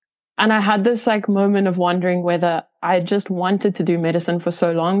And I had this like moment of wondering whether I just wanted to do medicine for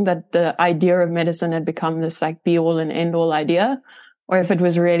so long that the idea of medicine had become this like be all and end all idea, or if it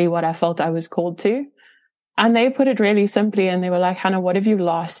was really what I felt I was called to. And they put it really simply, and they were like, Hannah, what have you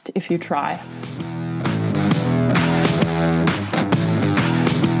lost if you try?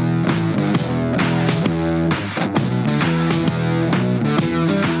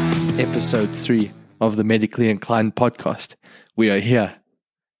 Episode 3 of the Medically Inclined podcast. We are here.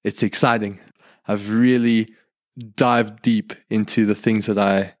 It's exciting. I've really dived deep into the things that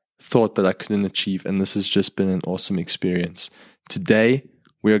I thought that I couldn't achieve, and this has just been an awesome experience. Today,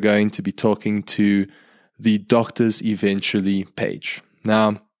 we are going to be talking to the Doctors Eventually page.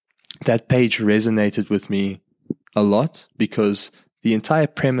 Now, that page resonated with me a lot because the entire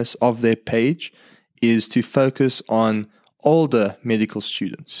premise of their page is to focus on older medical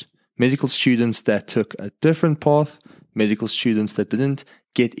students that took a different path, medical students that didn't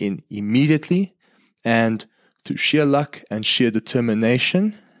get in immediately, and through sheer luck and sheer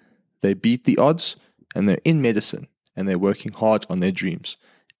determination, they beat the odds and they're in medicine and they're working hard on their dreams.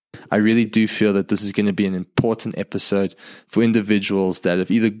 I really do feel that this is going to be an important episode for individuals that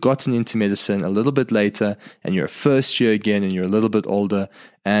have either gotten into medicine a little bit later and you're a first year again and you're a little bit older,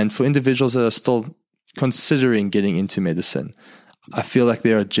 and for individuals that are still considering getting into medicine. I feel like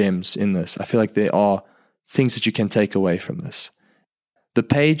there are gems in this. I feel like there are things that you can take away from this. The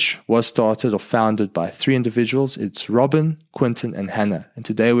page was started or founded by 3 individuals. It's Robin, Quinton, and Hannah. And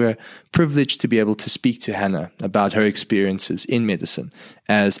today we're privileged to be able to speak to Hannah about her experiences in medicine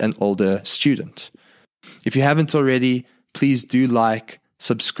as an older student. If you haven't already, please do like,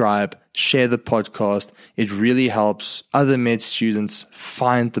 subscribe, share the podcast. It really helps other med students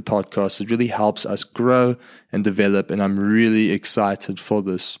find the podcast. It really helps us grow and develop. And I'm really excited for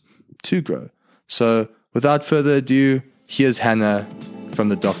this to grow. So without further ado, here's Hannah from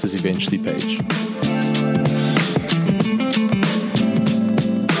the Doctors Eventually page.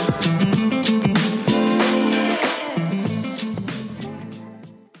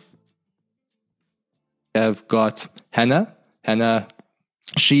 I've got Hannah. Hannah,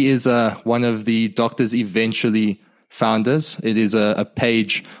 she is one of the Doctors Eventually founders. It is a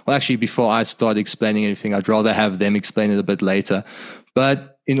page. Well, actually, before I start explaining anything, I'd rather have them explain it a bit later.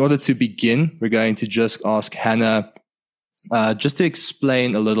 But in order to begin, we're going to just ask Hannah just to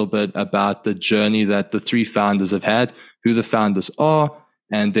explain a little bit about the journey that the 3 founders have had, who the founders are,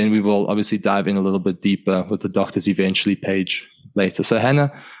 and then we will obviously dive in a little bit deeper with the Doctors Eventually page later. So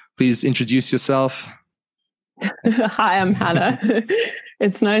Hannah, please introduce yourself. Hi, I'm Hannah.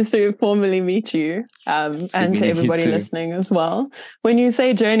 It's nice to formally meet you and to everybody listening as well. When you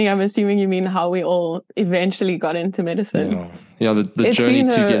say journey, I'm assuming you mean how we all eventually got into medicine. Yeah, the journey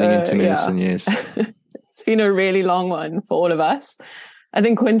to getting into medicine, yes. It's been a really long one for all of us. I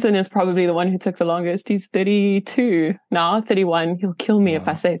think Quinton is probably the one who took the longest. He's 32 now, 31. He'll kill me if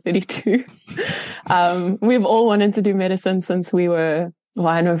I say 32. We've all wanted to do medicine since we were, well,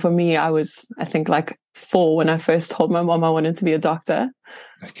 I know for me, I think like 4 when I first told my mom I wanted to be a doctor.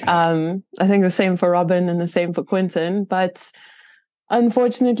 Okay. I think the same for Robin and the same for Quinton. But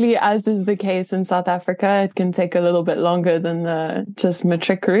unfortunately, as is the case in South Africa, it can take a little bit longer than the just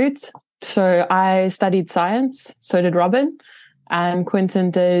matric route. So I studied science, so did Robin, and Quinton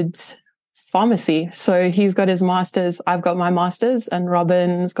did pharmacy. So he's got his master's, I've got my master's, and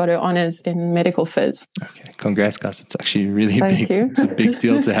Robin's got her honors in medical phys. Okay, congrats guys. It's actually really big. It's a big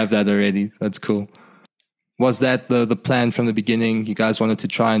deal to have that already. That's cool. Was that the plan from the beginning? You guys wanted to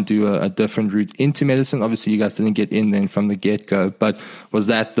try and do a different route into medicine? Obviously, you guys didn't get in then from the get-go, but was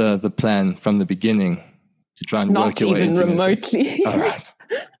that the plan from the beginning to try and work your way into medicine? Not even remotely. All right.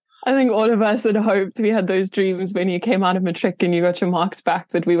 I think all of us had hoped, we had those dreams when you came out of matric and you got your marks back,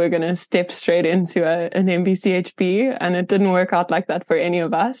 that we were going to step straight into an MBCHB, and it didn't work out like that for any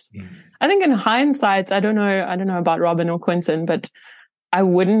of us. I think in hindsight, I don't know about Robin or Quinton, but I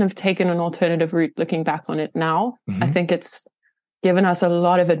wouldn't have taken an alternative route looking back on it now. I think it's given us a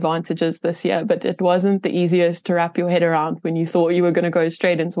lot of advantages this year, but it wasn't the easiest to wrap your head around when you thought you were going to go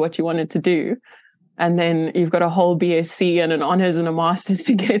straight into what you wanted to do. And then you've got a whole BSc and an honors and a master's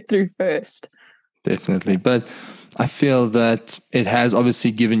to get through first. Definitely. But I feel that it has obviously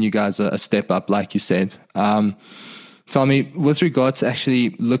given you guys a step up, like you said. Tell me, with regards to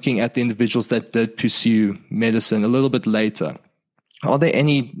actually looking at the individuals that did pursue medicine a little bit later, are there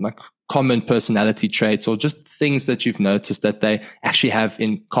any common personality traits or just things that you've noticed that they actually have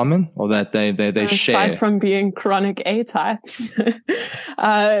in common or that they share? Aside from being chronic A types.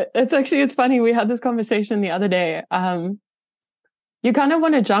 It's funny. We had this conversation the other day. You kind of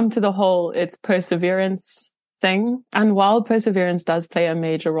want to jump to the whole, it's perseverance thing. And while perseverance does play a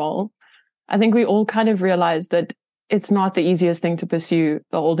major role, I think we all kind of realize that it's not the easiest thing to pursue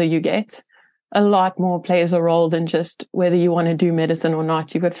the older you get. A lot more plays a role than just whether you want to do medicine or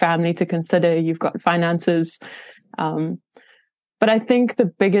not. You've got family to consider, you've got finances. But I think the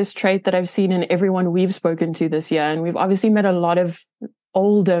biggest trait that I've seen in everyone we've spoken to this year, and we've obviously met a lot of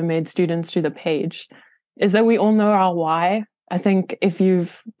older med students through the page, is that we all know our why. I think if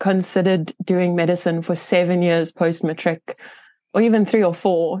you've considered doing medicine for 7 years post-matric, or even 3 or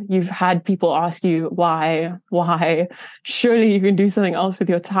 4, you've had people ask you, why? Surely you can do something else with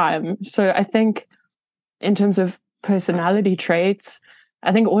your time. So I think in terms of personality traits,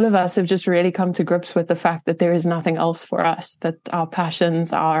 I think all of us have just really come to grips with the fact that there is nothing else for us, that our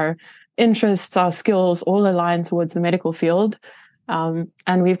passions, our interests, our skills all align towards the medical field.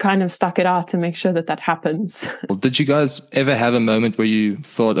 And we've kind of stuck it out to make sure that that happens. Well, did you guys ever have a moment where you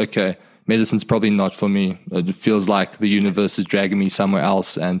thought, okay, medicine's probably not for me? It feels like the universe is dragging me somewhere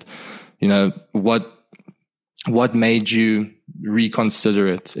else. And, you know, what made you reconsider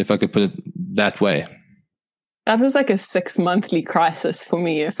it, if I could put it that way? That was like a 6-monthly crisis for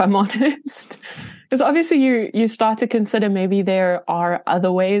me, if I'm honest. Because obviously you start to consider maybe there are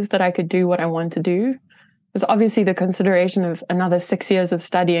other ways that I could do what I want to do. Because obviously the consideration of another 6 years of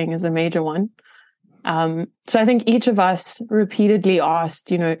studying is a major one. So I think each of us repeatedly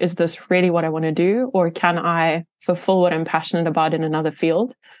asked, you know, is this really what I want to do? Or can I fulfill what I'm passionate about in another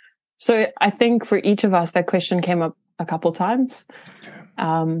field? So I think for each of us, that question came up a couple times.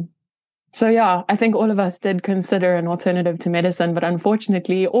 So yeah, I think all of us did consider an alternative to medicine, but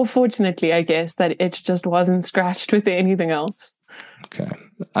unfortunately, or fortunately, I guess, that it just wasn't scratched with anything else. Okay.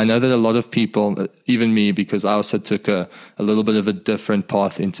 I know that a lot of people, even me, because I also took a little bit of a different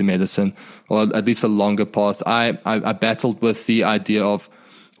path into medicine, or at least a longer path. I battled with the idea of,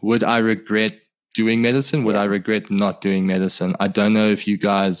 would I regret doing medicine? Would I regret not doing medicine? I don't know if you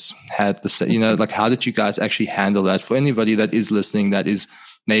guys had the, you know, like, how did you guys actually handle that? For anybody that is listening, that is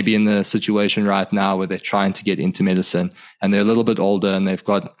maybe in the situation right now where they're trying to get into medicine and they're a little bit older and they've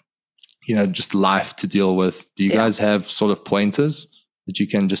got, you know, just life to deal with. Do you guys have sort of pointers that you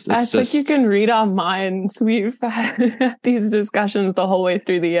can just assist? I think you can read our minds. We've had these discussions the whole way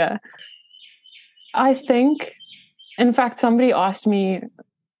through the year. I think, in fact, somebody asked me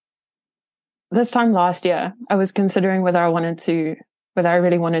this time last year, I was considering whether I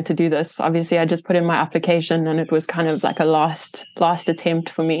really wanted to do this. Obviously, I just put in my application and it was kind of like a last attempt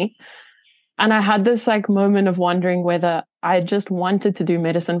for me. And I had this like moment of wondering whether I just wanted to do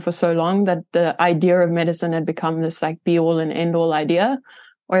medicine for so long that the idea of medicine had become this like be all and end all idea,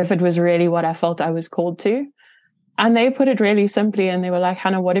 or if it was really what I felt I was called to. And they put it really simply and they were like,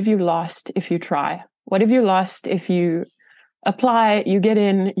 Hannah, what have you lost if you try? What have you lost if you apply, you get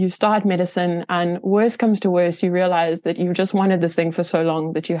in, you start medicine, and worst comes to worst, you realize that you just wanted this thing for so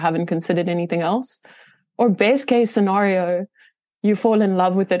long that you haven't considered anything else? Or best case scenario, you fall in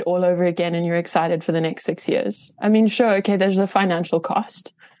love with it all over again and you're excited for the next 6 years. I mean, sure, okay, there's a financial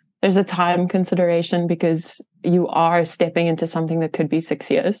cost. There's a time consideration because you are stepping into something that could be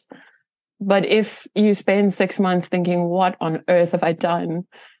 6 years. But if you spend 6 months thinking, what on earth have I done?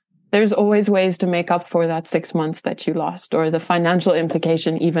 There's always ways to make up for that 6 months that you lost, or the financial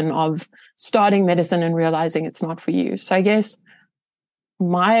implication even of starting medicine and realizing it's not for you. So I guess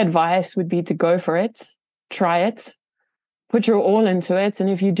my advice would be to go for it, try it, put your all into it. And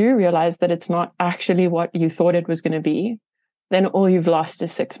if you do realize that it's not actually what you thought it was going to be, then all you've lost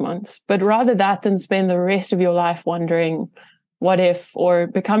is 6 months. But rather that than spend the rest of your life wondering, what if, or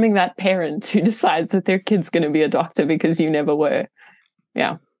becoming that parent who decides that their kid's going to be a doctor because you never were.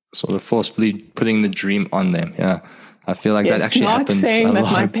 Yeah. Sort of forcefully putting the dream on them. Yeah. I feel like that actually happens a lot. Not saying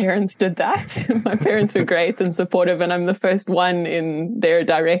that my parents did that. My parents were great and supportive, and I'm the first one in their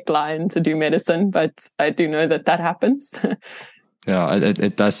direct line to do medicine, but I do know that happens. Yeah,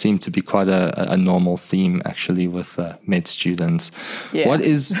 it does seem to be quite a normal theme actually with med students. Yeah.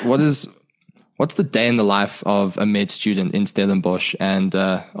 What's the day in the life of a med student in Stellenbosch? And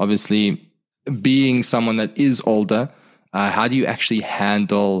obviously being someone that is older, how do you actually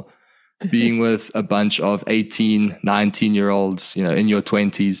handle being with a bunch of 18, 19-year-olds, you know, in your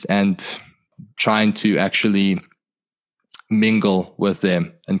 20s and trying to actually mingle with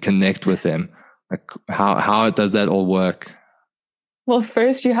them and connect with them? Like, how does that all work? Well,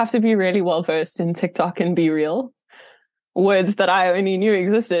 first you have to be really well versed in TikTok and Be Real, words that I only knew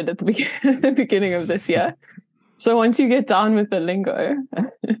existed at the beginning of this year. So once you get down with the lingo,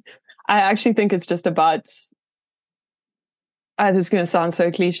 I actually think it's just about, this is going to sound so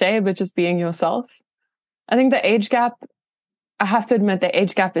cliche, but just being yourself. I think the age gap, I have to admit the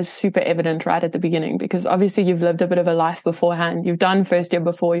age gap is super evident right at the beginning, because obviously you've lived a bit of a life beforehand. You've done first year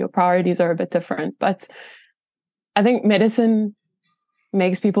before, your priorities are a bit different. But I think medicine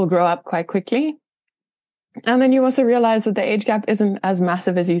makes people grow up quite quickly. And then you also realize that the age gap isn't as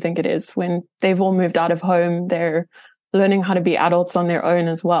massive as you think it is. When they've all moved out of home, they're learning how to be adults on their own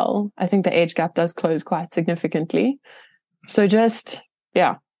as well. I think the age gap does close quite significantly. So just,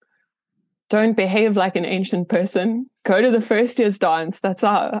 don't behave like an ancient person. Go to the first year's dance. That's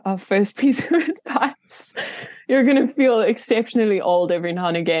our first piece of advice. You're going to feel exceptionally old every now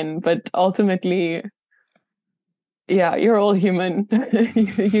and again, but ultimately, you're all human.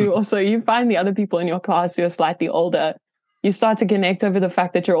 You find the other people in your class who are slightly older. You start to connect over the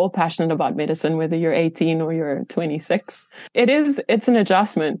fact that you're all passionate about medicine, whether you're 18 or you're 26. It's an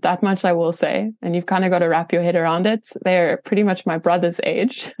adjustment, that much I will say. And you've kind of got to wrap your head around it. They're pretty much my brother's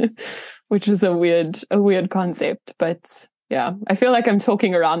age, which is a weird concept. But yeah, I feel like I'm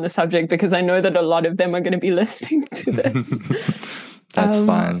talking around the subject because I know that a lot of them are going to be listening to this. That's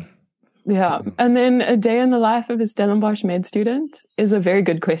fine. Yeah. And then a day in the life of a Stellenbosch med student is a very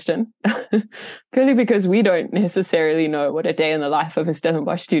good question. Purely because we don't necessarily know what a day in the life of a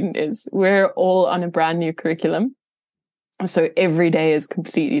Stellenbosch student is. We're all on a brand new curriculum. So every day is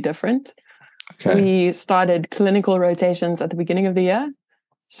completely different. Okay. We started clinical rotations at the beginning of the year.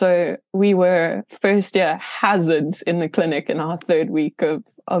 So we were first year hazards in the clinic in our third week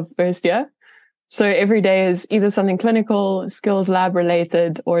of first year. So every day is either something clinical, skills lab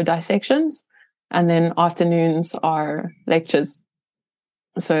related, or dissections. And then afternoons are lectures.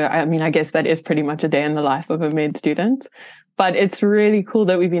 So, I mean, I guess that is pretty much a day in the life of a med student. But it's really cool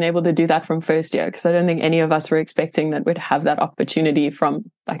that we've been able to do that from first year, because I don't think any of us were expecting that we'd have that opportunity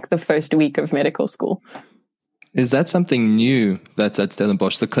from like the first week of medical school. Is that something new that's at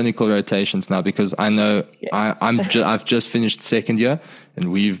Stellenbosch, the clinical rotations now? Because I know yes. I've just finished second year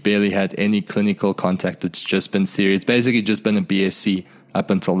and we've barely had any clinical contact. It's just been theory. It's basically just been a BSc up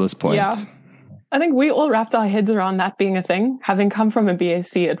until this point. Yeah. I think we all wrapped our heads around that being a thing. Having come from a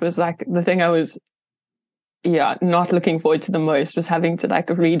BSc, it was like the thing I was, not looking forward to the most was having to like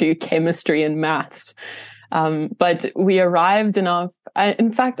redo chemistry and maths. But we arrived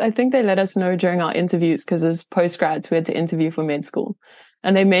in fact, I think they let us know during our interviews, because as postgrads, we had to interview for med school.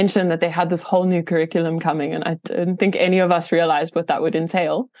 And they mentioned that they had this whole new curriculum coming. And I didn't think any of us realized what that would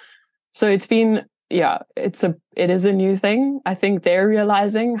entail. So it's been, it is a new thing. I think they're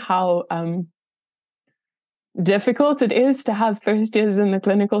realizing how difficult it is to have first years in the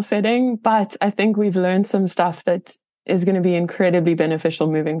clinical setting. But I think we've learned some stuff that is going to be incredibly beneficial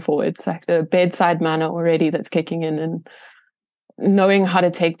moving forward. It's like the bedside manner already that's kicking in, and knowing how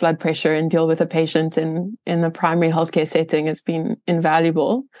to take blood pressure and deal with a patient in the primary healthcare setting has been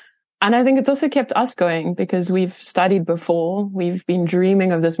invaluable. And I think it's also kept us going, because we've studied before. We've been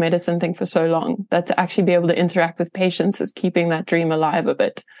dreaming of this medicine thing for so long that to actually be able to interact with patients is keeping that dream alive a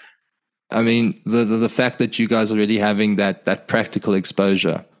bit. I mean, the fact that you guys are already having that practical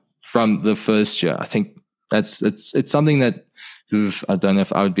exposure from the first year, I think it's something that I don't know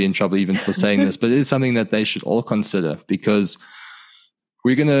if I would be in trouble even for saying this, but it is something that they should all consider, because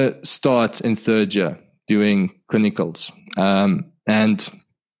we're going to start in third year doing clinicals. And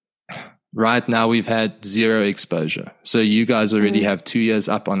right now we've had zero exposure. So you guys already have 2 years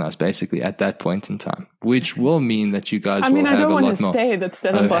up on us basically at that point in time, which will mean that you guys will have a lot more. I don't want to say that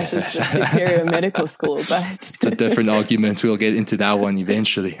Stellenbosch is the superior medical school, but it's a different argument. We'll get into that one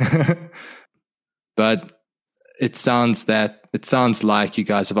eventually. But it sounds like you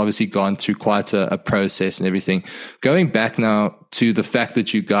guys have obviously gone through quite a process and everything. Going back now to the fact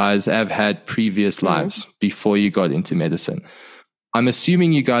that you guys have had previous lives before you got into medicine. I'm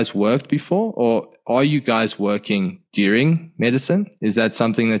assuming you guys worked before, or are you guys working during medicine? Is that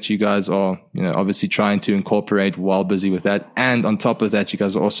something that you guys are, obviously trying to incorporate while busy with that? And on top of that, you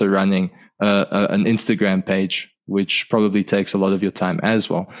guys are also running an Instagram page, which probably takes a lot of your time as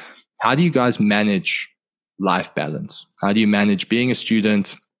well. How do you guys manage life balance? How do you manage being a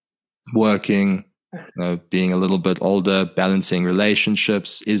student, working, being a little bit older, balancing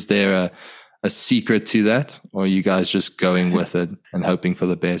relationships? Is there a secret to that, or are you guys just going with it and hoping for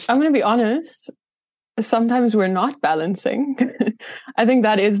the best? I'm going to be honest. Sometimes we're not balancing. I think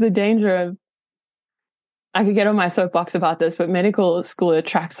that is the danger of, I could get on my soapbox about this, but medical school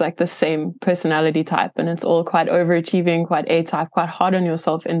attracts like the same personality type, and it's all quite overachieving, quite A-type, quite hard on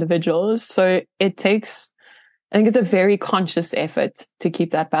yourself individuals. So I think it's a very conscious effort to keep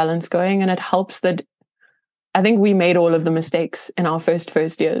that balance going. And it helps that I think we made all of the mistakes in our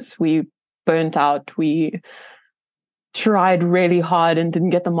first years. We burnt out. We tried really hard and didn't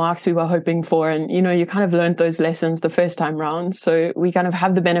get the marks we were hoping for. And, you kind of learned those lessons the first time round. So we kind of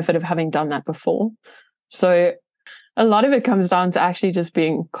have the benefit of having done that before. So a lot of it comes down to actually just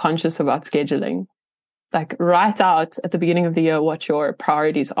being conscious about scheduling. Like, write out at the beginning of the year what your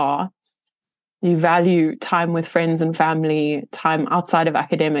priorities are. You value time with friends and family, time outside of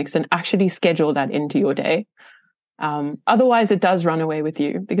academics, and actually schedule that into your day. Otherwise, it does run away with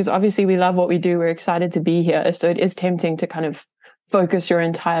you, because obviously we love what we do. We're excited to be here. So it is tempting to kind of focus your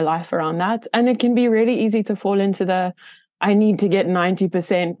entire life around that. And it can be really easy to fall into the I need to get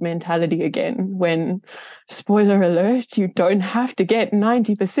 90% mentality again, when, spoiler alert, you don't have to get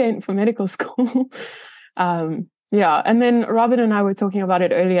 90% for medical school. Yeah. And then Robin and I were talking about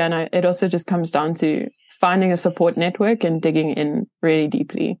it earlier, and it also just comes down to finding a support network and digging in really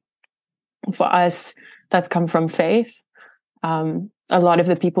deeply. For us, that's come from faith. A lot of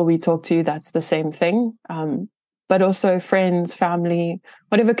the people we talk to, that's the same thing. But also friends, family,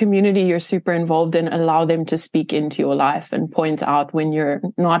 whatever community you're super involved in, allow them to speak into your life and point out when you're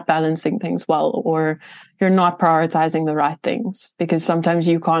not balancing things well, or you're not prioritizing the right things, because sometimes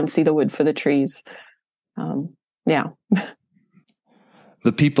you can't see the wood for the trees. Yeah.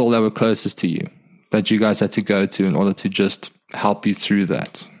 The people that were closest to you, that you guys had to go to in order to just help you through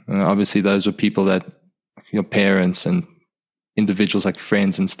that. Obviously, those were people that your parents and individuals like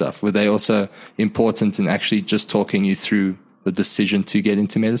friends and stuff. Were they also important in actually just talking you through the decision to get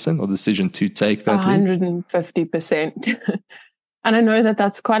into medicine, or the decision to take that 150%. And I know that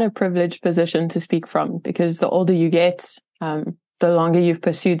that's quite a privileged position to speak from, because the older you get, the longer you've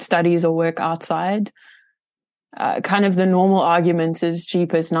pursued studies or work outside, kind of the normal argument is,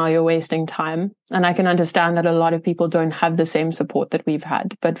 jeepers, now you're wasting time. And I can understand that a lot of people don't have the same support that we've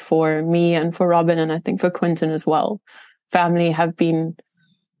had. But for me and for Robin, and I think for Quinton as well, family have been,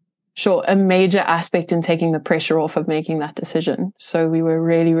 sure, a major aspect in taking the pressure off of making that decision. So we were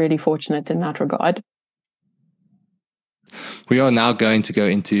really, really fortunate in that regard. We are now going to go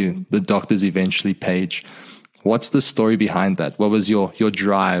into the Doctors Eventually page. What's the story behind that? What was your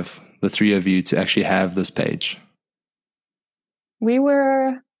drive, the three of you, to actually have this page? We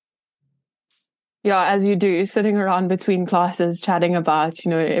were, as you do, sitting around between classes chatting about,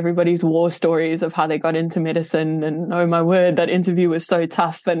 everybody's war stories of how they got into medicine, and oh my word, that interview was so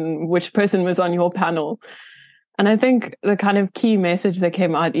tough, and which person was on your panel. And I think the kind of key message that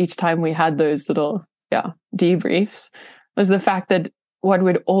came out each time we had those little, debriefs was the fact that what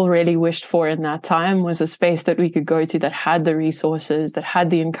we'd all really wished for in that time was a space that we could go to that had the resources, that had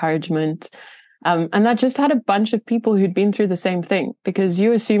the encouragement, and that just had a bunch of people who'd been through the same thing. Because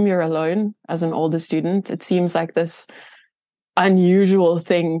you assume you're alone as an older student. It seems like this unusual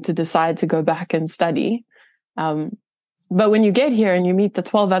thing to decide to go back and study. But when you get here and you meet the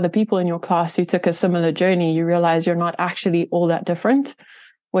 12 other people in your class who took a similar journey, you realize you're not actually all that different.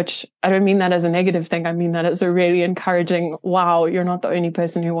 Which I don't mean that as a negative thing. I mean that as a really encouraging, wow, you're not the only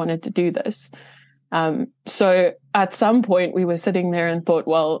person who wanted to do this. So at some point we were sitting there and thought,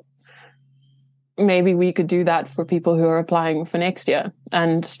 well, maybe we could do that for people who are applying for next year,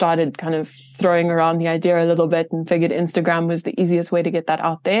 and started kind of throwing around the idea a little bit, and figured Instagram was the easiest way to get that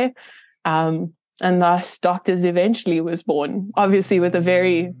out there. And thus Doctors Eventually was born, obviously with a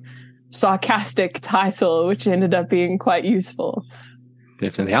very sarcastic title, which ended up being quite useful.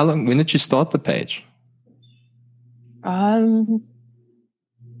 Definitely. When did you start the page?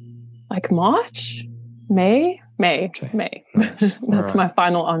 Like March, May. Okay. May. Nice. That's my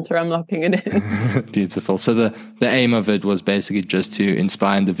final answer. I'm locking it in. Beautiful. So the aim of it was basically just to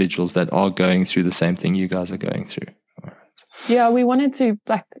inspire individuals that are going through the same thing you guys are going through. All right. Yeah, we wanted to,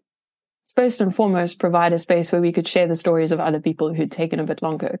 first and foremost, provide a space where we could share the stories of other people who'd taken a bit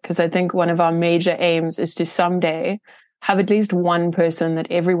longer. Because I think one of our major aims is to someday have at least one person that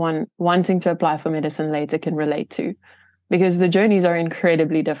everyone wanting to apply for medicine later can relate to. Because the journeys are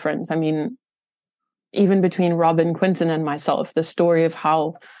incredibly different. I mean, even between Robin, Quinton, and myself, the story of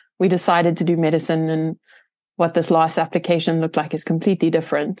how we decided to do medicine and what this last application looked like is completely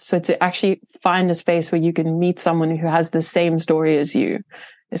different. So to actually find a space where you can meet someone who has the same story as you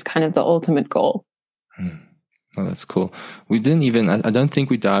is kind of the ultimate goal. Oh, that's cool. We didn't even, I don't think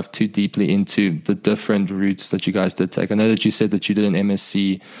we dived too deeply into the different routes that you guys did take. I know that you said that you did an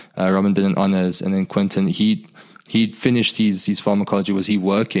MSc, Robin did an honors, and then Quinton, he finished his pharmacology. Was he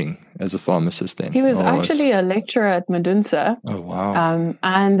working as a pharmacist then? He was actually a lecturer at Medunsa. Oh, wow.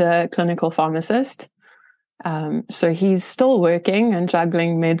 And a clinical pharmacist. So he's still working and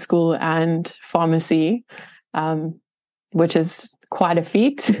juggling med school and pharmacy, which is quite a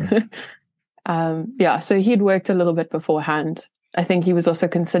feat. So he'd worked a little bit beforehand. I think he was also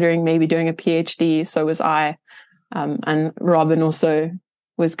considering maybe doing a PhD. So was I. And Robin also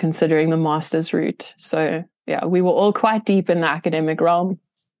was considering the master's route. So yeah, we were all quite deep in the academic realm.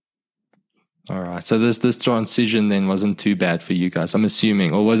 All right. So this transition then wasn't too bad for you guys, I'm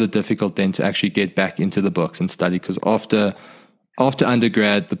assuming, or was it difficult then to actually get back into the books and study? Because after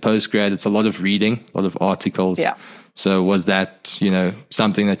undergrad, the postgrad, it's a lot of reading, a lot of articles. Yeah. So was that,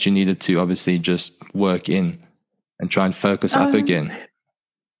 something that you needed to obviously just work in and try and focus up again?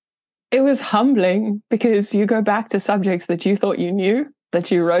 It was humbling because you go back to subjects that you thought you knew, that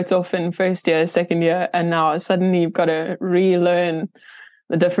you wrote off in first year, second year, and now suddenly you've got to relearn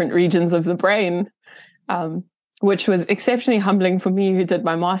the different regions of the brain, which was exceptionally humbling for me, who did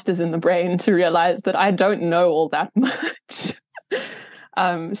my master's in the brain, to realize that I don't know all that much.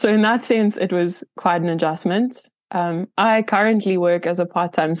 So in that sense, it was quite an adjustment. I currently work as a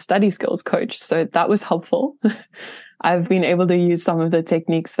part-time study skills coach, so that was helpful. I've been able to use some of the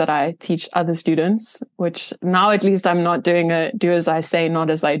techniques that I teach other students, which now at least I'm not doing a do as I say, not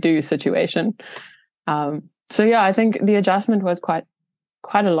as I do situation. So yeah, I think the adjustment was quite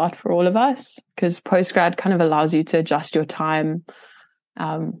a lot for all of us, because postgrad kind of allows you to adjust your time,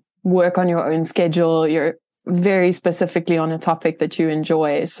 work on your own schedule. You're very specifically on a topic that you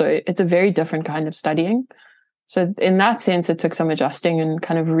enjoy. So it's a very different kind of studying. So in that sense, it took some adjusting and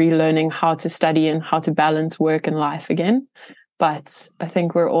kind of relearning how to study and how to balance work and life again. But I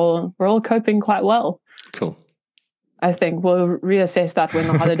think we're all coping quite well. Cool. I think we'll reassess that when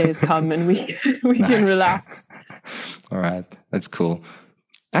the holidays come and we can relax. All right. That's cool.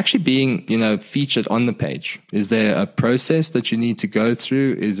 Actually being, featured on the page, is there a process that you need to go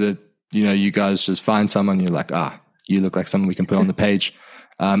through? Is it, you guys just find someone, you're like, you look like someone we can put on the page?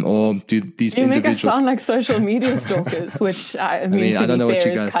 Or do these you individuals... make us sound like social media stalkers, which I mean to be fair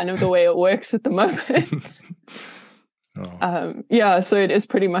is kind of the way it works at the moment. So it is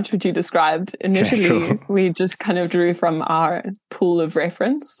pretty much what you described. Initially, okay, cool. We just kind of drew from our pool of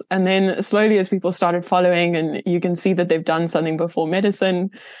reference. And then slowly as people started following and you can see that they've done something before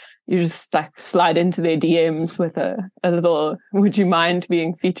medicine, you just like slide into their DMs with a little, would you mind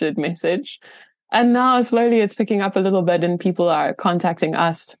being featured message? And now slowly it's picking up a little bit and people are contacting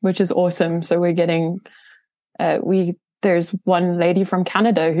us, which is awesome. So we're getting, there's one lady from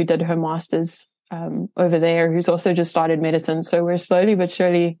Canada who did her master's over there, who's also just started medicine. So we're slowly but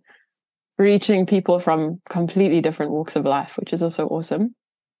surely reaching people from completely different walks of life, which is also awesome.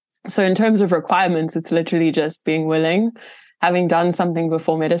 So in terms of requirements, it's literally just being willing, having done something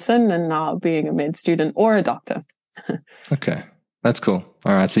before medicine, and now being a med student or a doctor. Okay. That's cool.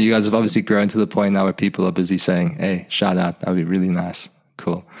 All right. So you guys have obviously grown to the point now where people are busy saying, hey, shout out. That would be really nice.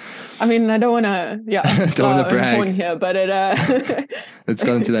 Cool. I mean, I don't want to, don't want to brag here, but it's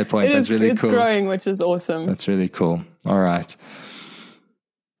gotten to that point. That's really cool. It's growing, which is awesome. That's really cool. All right.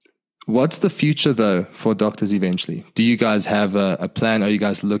 What's the future though for doctors eventually? Do you guys have a plan? Are you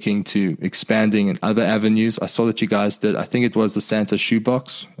guys looking to expanding in other avenues? I saw that you guys did, I think it was the Santa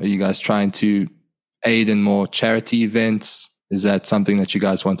shoebox. Are you guys trying to aid in more charity events? Is that something that you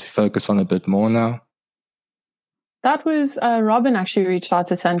guys want to focus on a bit more now? That was, Robin actually reached out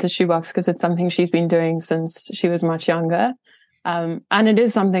to Santa Shoebox because it's something she's been doing since she was much younger. And it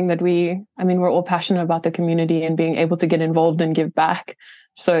is something that we're all passionate about the community and being able to get involved and give back.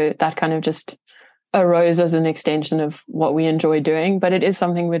 So that kind of just arose as an extension of what we enjoy doing. But it is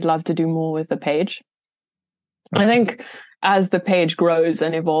something we'd love to do more with the page. Okay. I think as the page grows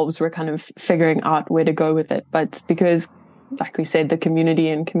and evolves, we're kind of figuring out where to go with it. But because, like we said, the community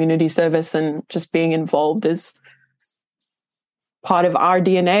and community service and just being involved is part of our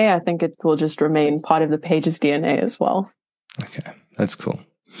DNA, I think it will just remain part of the page's DNA as well. Okay, that's cool.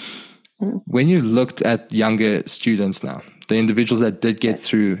 When you looked at younger students now, the individuals that did get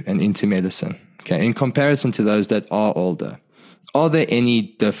through and into medicine, okay, in comparison to those that are older, are there any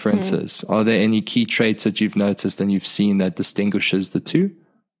differences? Are there any key traits that you've noticed and you've seen that distinguishes the two?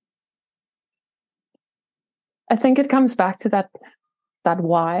 I think it comes back to that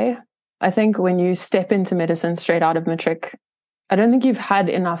why. I think when you step into medicine straight out of matric, I don't think you've had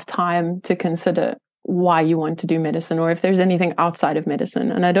enough time to consider why you want to do medicine or if there's anything outside of medicine.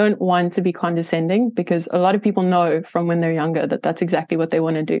 And I don't want to be condescending because a lot of people know from when they're younger that that's exactly what they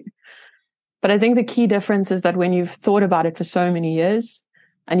want to do. But I think the key difference is that when you've thought about it for so many years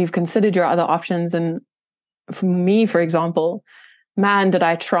and you've considered your other options, and for me, for example, man, did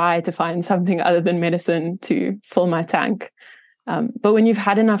I try to find something other than medicine to fill my tank. But when you've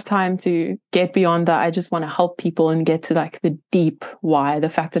had enough time to get beyond that, I just want to help people and get to like the deep why, the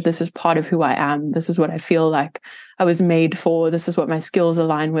fact that this is part of who I am. This is what I feel like I was made for. This is what my skills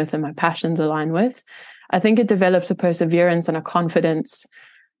align with and my passions align with. I think it develops a perseverance and a confidence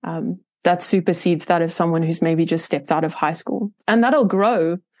that supersedes that of someone who's maybe just stepped out of high school. And that'll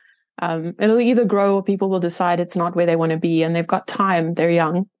grow. It'll either grow or people will decide it's not where they want to be and they've got time, they're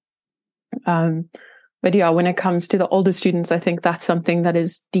young. But yeah, when it comes to the older students, I think that's something that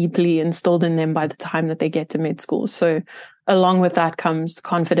is deeply instilled in them by the time that they get to med school. So along with that comes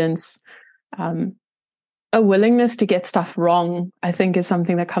confidence, a willingness to get stuff wrong, I think is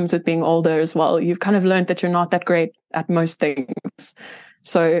something that comes with being older as well. You've kind of learned that you're not that great at most things.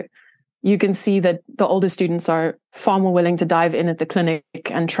 So you can see that the older students are far more willing to dive in at the clinic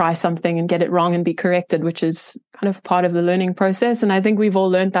and try something and get it wrong and be corrected, which is kind of part of the learning process. And I think we've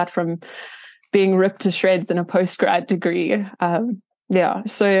all learned that from being ripped to shreds in a post-grad degree.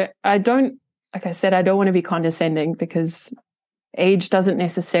 So I don't want to be condescending because age doesn't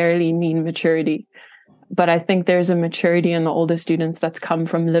necessarily mean maturity. But I think there's a maturity in the older students that's come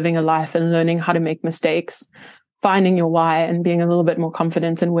from living a life and learning how to make mistakes, finding your why and being a little bit more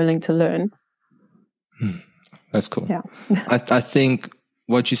confident and willing to learn. That's cool. Yeah. I think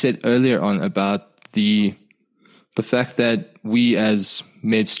what you said earlier on about the fact that we as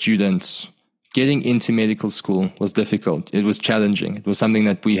med students getting into medical school was difficult. It was challenging. It was something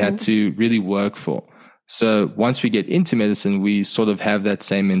that we had to really work for. So once we get into medicine, we sort of have that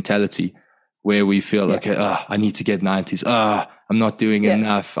same mentality where we feel, okay, I need to get 90s. I'm not doing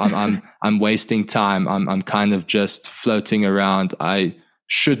enough. I'm wasting time. I'm kind of just floating around. I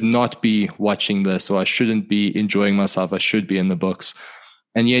should not be watching this, or I shouldn't be enjoying myself. I should be in the books.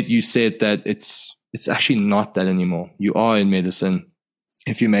 And yet you said that it's actually not that anymore. You are in medicine.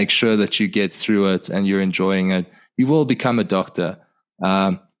 If you make sure that you get through it and you're enjoying it, you will become a doctor.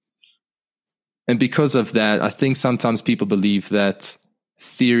 And because of that, I think sometimes people believe that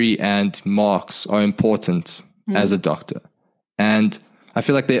theory and marks are important as a doctor. And I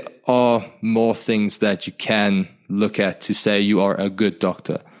feel like there are more things that you can look at to say you are a good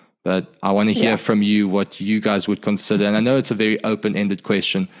doctor. But I want to hear from you what you guys would consider. And I know it's a very open-ended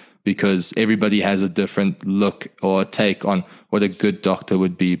question because everybody has a different look or take on what a good doctor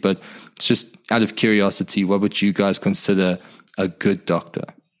would be. But it's just out of curiosity, what would you guys consider a good doctor?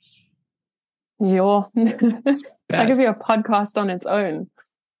 That could be a podcast on its own.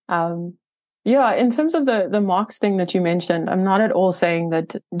 In terms of the marks thing that you mentioned, I'm not at all saying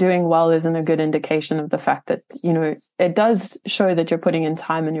that doing well isn't a good indication of the fact that, it does show that you're putting in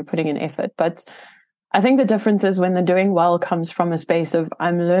time and you're putting in effort. But I think the difference is when the doing well comes from a space of,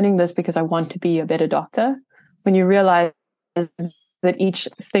 I'm learning this because I want to be a better doctor. When you realize that each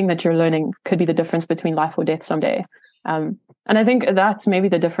thing that you're learning could be the difference between life or death someday. And I think that's maybe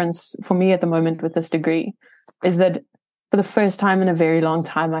the difference for me at the moment with this degree, is that for the first time in a very long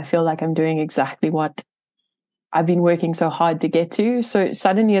time, I feel like I'm doing exactly what I've been working so hard to get to. So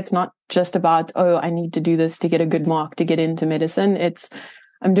suddenly it's not just about, I need to do this to get a good mark to get into medicine.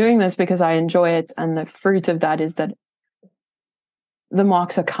 I'm doing this because I enjoy it. And the fruit of that is that the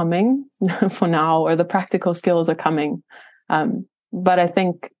marks are coming for now, or the practical skills are coming. But I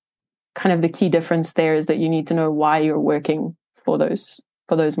think kind of the key difference there is that you need to know why you're working for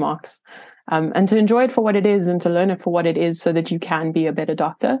those marks, and to enjoy it for what it is and to learn it for what it is so that you can be a better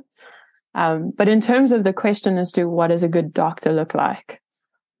doctor. But in terms of the question as to what does a good doctor look like,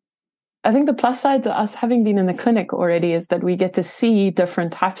 I think the plus side to us having been in the clinic already is that we get to see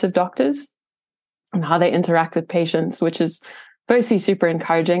different types of doctors and how they interact with patients, which is firstly super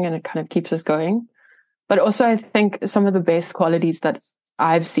encouraging and it kind of keeps us going. But also I think some of the best qualities that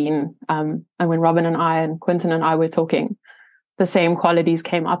I've seen, and when Robin and I and Quentin and I were talking, the same qualities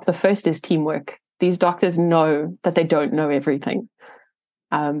came up. The first is teamwork. These doctors know that they don't know everything.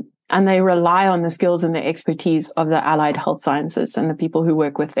 And they rely on the skills and the expertise of the allied health sciences and the people who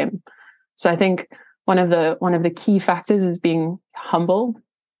work with them. So I think one of the key factors is being humble,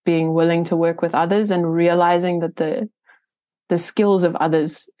 being willing to work with others, and realizing that the skills of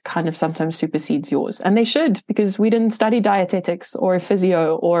others kind of sometimes supersedes yours. And they should, because we didn't study dietetics or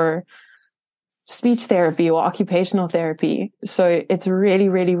physio or speech therapy or occupational therapy. So it's really,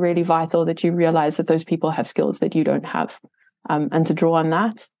 really, really vital that you realize that those people have skills that you don't have, and to draw on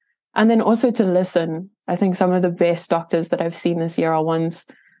that. And then also to listen. I think some of the best doctors that I've seen this year are ones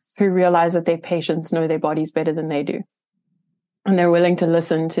who realize that their patients know their bodies better than they do. And they're willing to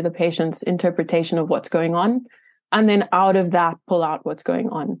listen to the patient's interpretation of what's going on, and then out of that, pull out what's going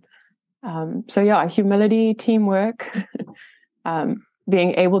on. Humility, teamwork,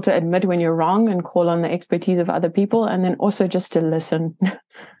 being able to admit when you're wrong and call on the expertise of other people, and then also just to listen.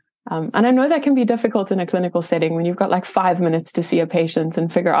 And I know that can be difficult in a clinical setting when you've got like 5 minutes to see a patient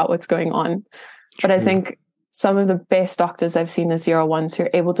and figure out what's going on. But I think some of the best doctors I've seen this year are ones who are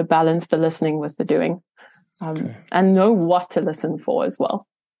able to balance the listening with the doing, and know what to listen for as well.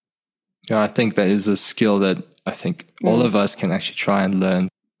 Yeah, I think that is a skill that I think all of us can actually try and learn.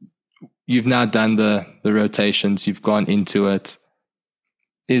 You've now done the rotations, you've gone into it.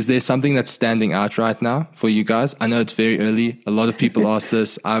 Is there something that's standing out right now for you guys? I know it's very early. A lot of people ask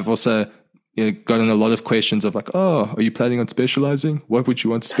this. I've also gotten a lot of questions of like, oh, are you planning on specializing? What would you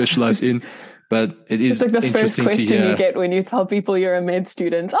want to specialize in? But it is it's like the first interesting question to hear. you get when you tell people you're a med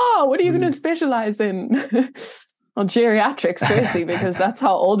student. Oh, what are you going to specialize in? Well, geriatrics, firstly, because that's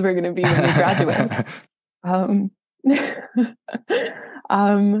how old we're going to be when we graduate.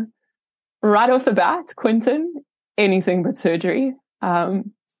 Right off the bat, Quentin, anything but surgery.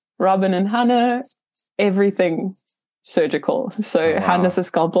 Robin and Hannah, everything surgical. So Hannah's a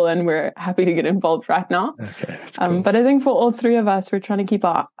scalpel and we're happy to get involved right now. Okay, that's cool. But I think for all three of us, we're trying to keep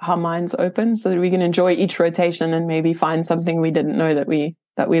our minds open so that we can enjoy each rotation and maybe find something we didn't know that we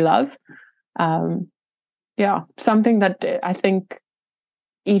love. Something that I think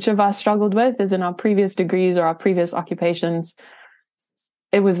each of us struggled with is in our previous degrees or our previous occupations,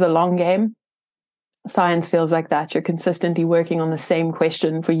 it was the long game. Science feels like that. You're consistently working on the same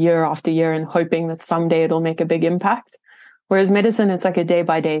question for year after year and hoping that someday it'll make a big impact. Whereas medicine, it's like a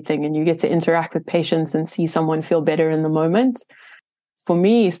day-by-day thing and you get to interact with patients and see someone feel better in the moment. For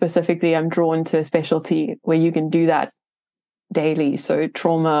me specifically, I'm drawn to a specialty where you can do that daily. So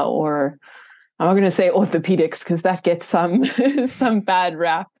trauma, or I'm not going to say orthopedics because that gets some bad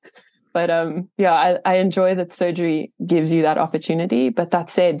rap. But I enjoy that surgery gives you that opportunity. But that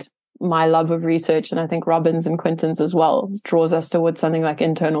said, my love of research, and I think Robin's and Quentin's as well, draws us towards something like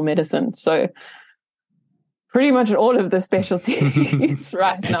internal medicine. So pretty much all of the specialties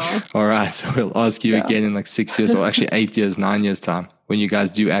right now. All right. So we'll ask you again in like 6 years or actually 8 years, 9 years time when you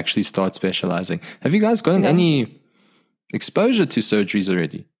guys do actually start specializing. Have you guys gotten any exposure to surgeries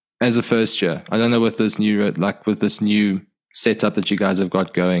already as a first year? I don't know with this new setup that you guys have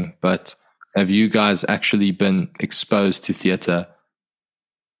got going, but have you guys actually been exposed to theater?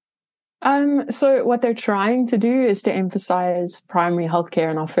 So what they're trying to do is to emphasize primary healthcare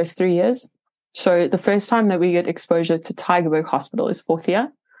in our first 3 years. So the first time that we get exposure to Tygerberg Hospital is fourth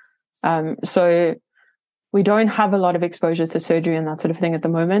year. So we don't have a lot of exposure to surgery and that sort of thing at the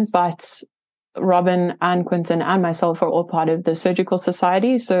moment, but Robin and Quentin and myself are all part of the surgical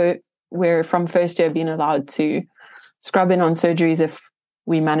society. So we're from first year being allowed to scrub in on surgeries if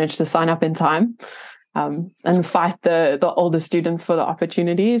we manage to sign up in time. And fight the older students for the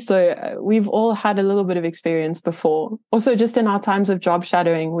opportunity. So we've all had a little bit of experience before. Also, just in our times of job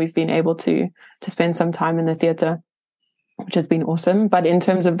shadowing, we've been able to spend some time in the theatre, which has been awesome. But in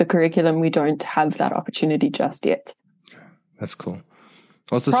terms of the curriculum, we don't have that opportunity just yet. That's cool.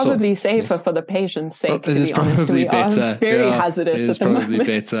 Probably safer for the patient's sake, to be honest. We are very hazardous at the moment. It is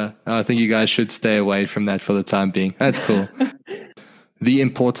probably better. I think you guys should stay away from that for the time being. That's cool. The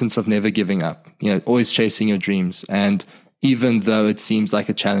importance of never giving up, always chasing your dreams. And even though it seems like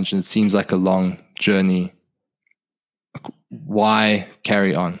a challenge and it seems like a long journey, why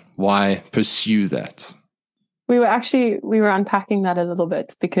carry on? Why pursue that? We were unpacking that a little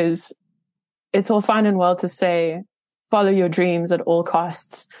bit, because it's all fine and well to say, follow your dreams at all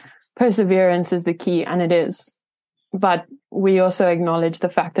costs. Perseverance is the key, and it is. But we also acknowledge the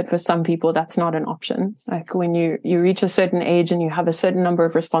fact that for some people, that's not an option. Like when you reach a certain age and you have a certain number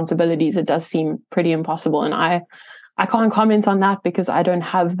of responsibilities, it does seem pretty impossible. And I can't comment on that because I don't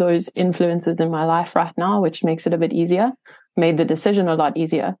have those influences in my life right now, which makes it a bit easier, made the decision a lot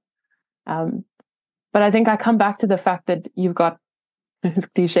easier. But I think I come back to the fact that you've got, as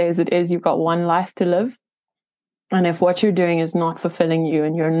cliche as it is, you've got one life to live. And if what you're doing is not fulfilling you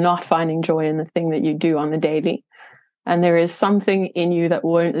and you're not finding joy in the thing that you do on the daily, and there is something in you that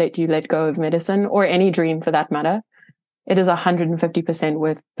won't let you let go of medicine or any dream for that matter, it is 150%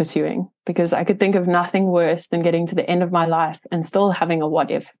 worth pursuing, because I could think of nothing worse than getting to the end of my life and still having a what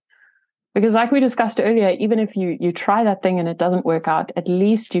if. Because like we discussed earlier, even if you try that thing and it doesn't work out, at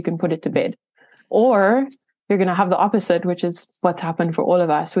least you can put it to bed. Or you're going to have the opposite, which is what's happened for all of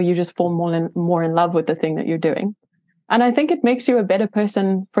us, where you just fall more in love with the thing that you're doing. And I think it makes you a better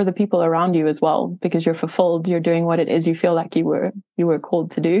person for the people around you as well, because you're fulfilled. You're doing what it is you feel like you were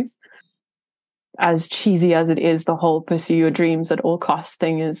called to do. As cheesy as it is, the whole pursue your dreams at all costs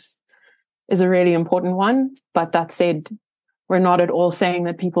thing is a really important one. But that said, we're not at all saying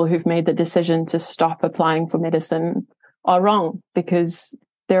that people who've made the decision to stop applying for medicine are wrong, because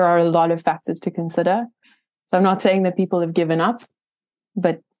there are a lot of factors to consider. So I'm not saying that people have given up,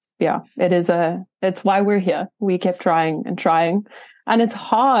 but yeah, it's why we're here. We kept trying and trying. And it's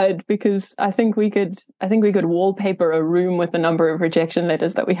hard because I think we could wallpaper a room with the number of rejection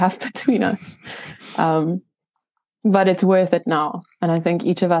letters that we have between us. But it's worth it now. And I think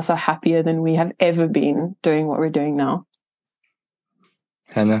each of us are happier than we have ever been doing what we're doing now.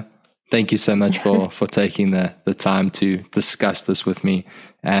 Hannah, thank you so much for taking the time to discuss this with me.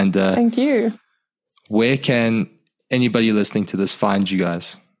 And thank you. Where can anybody listening to this find you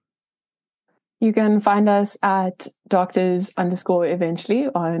guys? You can find us at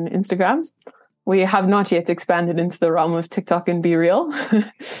doctors_eventually on Instagram. We have not yet expanded into the realm of TikTok and Be Real,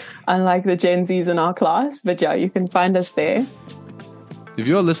 unlike the Gen Zs in our class. But yeah, you can find us there. If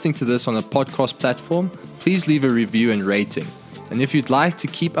you're listening to this on a podcast platform, please leave a review and rating. And if you'd like to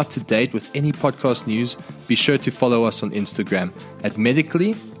keep up to date with any podcast news, be sure to follow us on Instagram at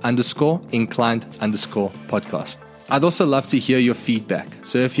medically_inclined_podcast. I'd also love to hear your feedback.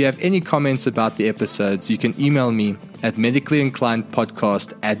 So if you have any comments about the episodes, you can email me at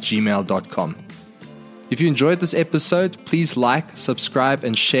medicallyinclinedpodcast@gmail.com. If you enjoyed this episode, please like, subscribe,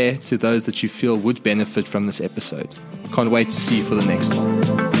 and share to those that you feel would benefit from this episode. Can't wait to see you for the next one.